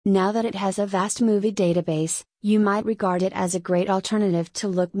Now that it has a vast movie database, you might regard it as a great alternative to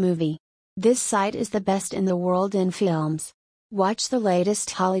Look Movie. This site is the best in the world in films. Watch the latest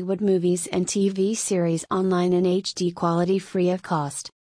Hollywood movies and TV series online in HD quality free of cost.